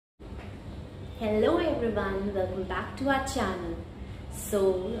Hello everyone, welcome back to our channel.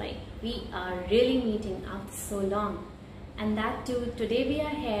 We are really meeting after so long, and that too today we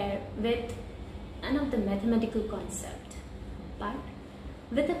are here with one of the mathematical concept, but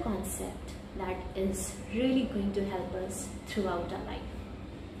with a concept that is really going to help us throughout our life.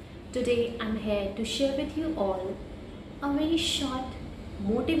 Today I'm here to share with you all a very short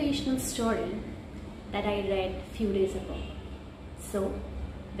motivational story that I read a few days ago. So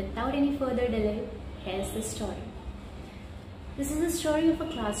without any further delay, here's the story. This is the story of a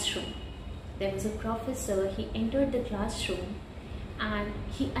classroom. There was a professor. He entered the classroom and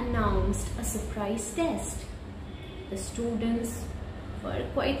he announced a surprise test. The students were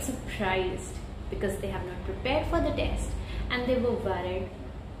quite surprised because they have not prepared for the test and they were worried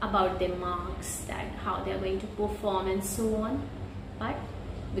about their marks, that how they are going to perform and so on. But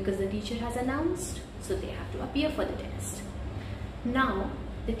because the teacher has announced, so they have to appear for the test. Now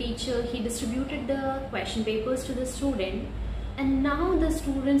the teacher, he distributed the question papers to the student, and now the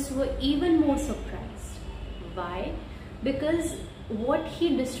students were even more surprised. Why? Because what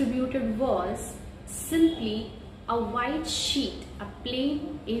he distributed was simply a white sheet, a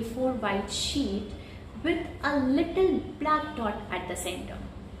plain A4 white sheet with a little black dot at the center.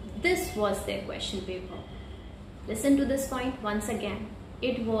 This was their question paper. Listen to this point once again.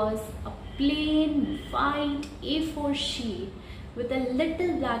 It was a plain white A4 sheet with a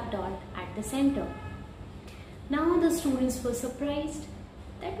little black dot at the center. Now the students were surprised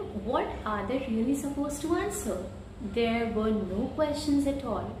that what are they really supposed to answer? There were no questions at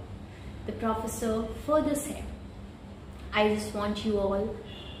all. The professor further said, I just want you all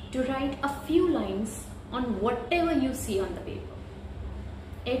to write a few lines on whatever you see on the paper.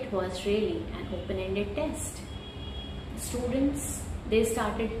 It was really an open-ended test. The students, they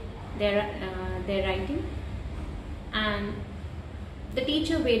started their writing, and the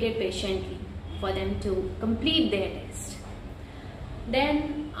teacher waited patiently for them to complete their test.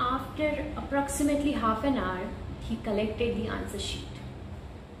 Then after approximately half an hour, he collected the answer sheet.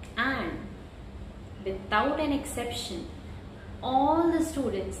 And without an exception, all the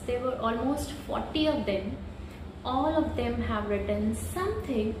students, there were almost 40 of them, all of them have written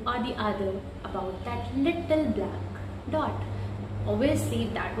something or the other about that little black dot. Obviously,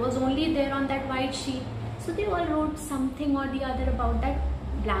 that was only there on that white sheet. So they all wrote something or the other about that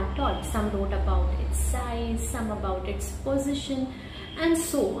black dot. Some wrote about its size, some about its position, and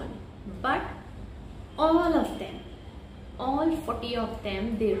so on. But all of them, all 40 of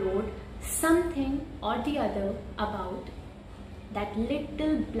them, they wrote something or the other about that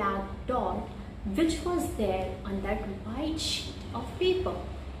little black dot which was there on that white sheet of paper.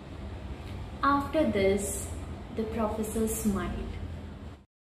 After this, the professor smiled.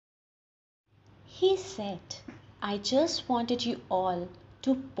 He said, I just wanted you all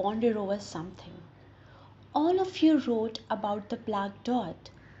to ponder over something. All of you wrote about the black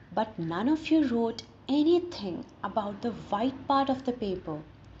dot, but none of you wrote anything about the white part of the paper.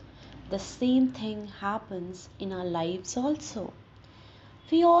 The same thing happens in our lives also.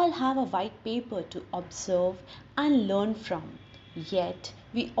 We all have a white paper to observe and learn from, yet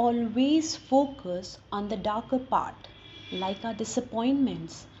we always focus on the darker part, like our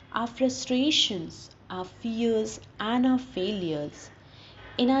disappointments, our frustrations, our fears, and our failures.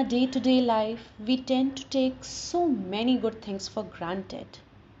 In our day-to-day life, we tend to take so many good things for granted.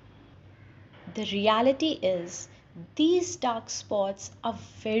 The reality is, these dark spots are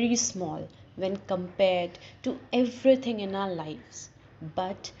very small when compared to everything in our lives,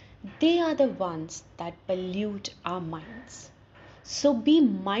 but they are the ones that pollute our minds. So be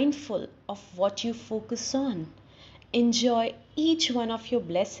mindful of what you focus on. Enjoy each one of your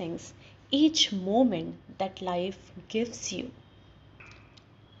blessings, each moment that life gives you.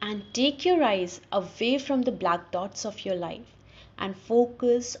 And take your eyes away from the black dots of your life and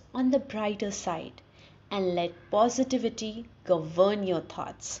focus on the brighter side, and let positivity govern your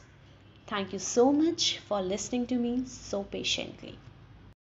thoughts. Thank you so much for listening to me so patiently.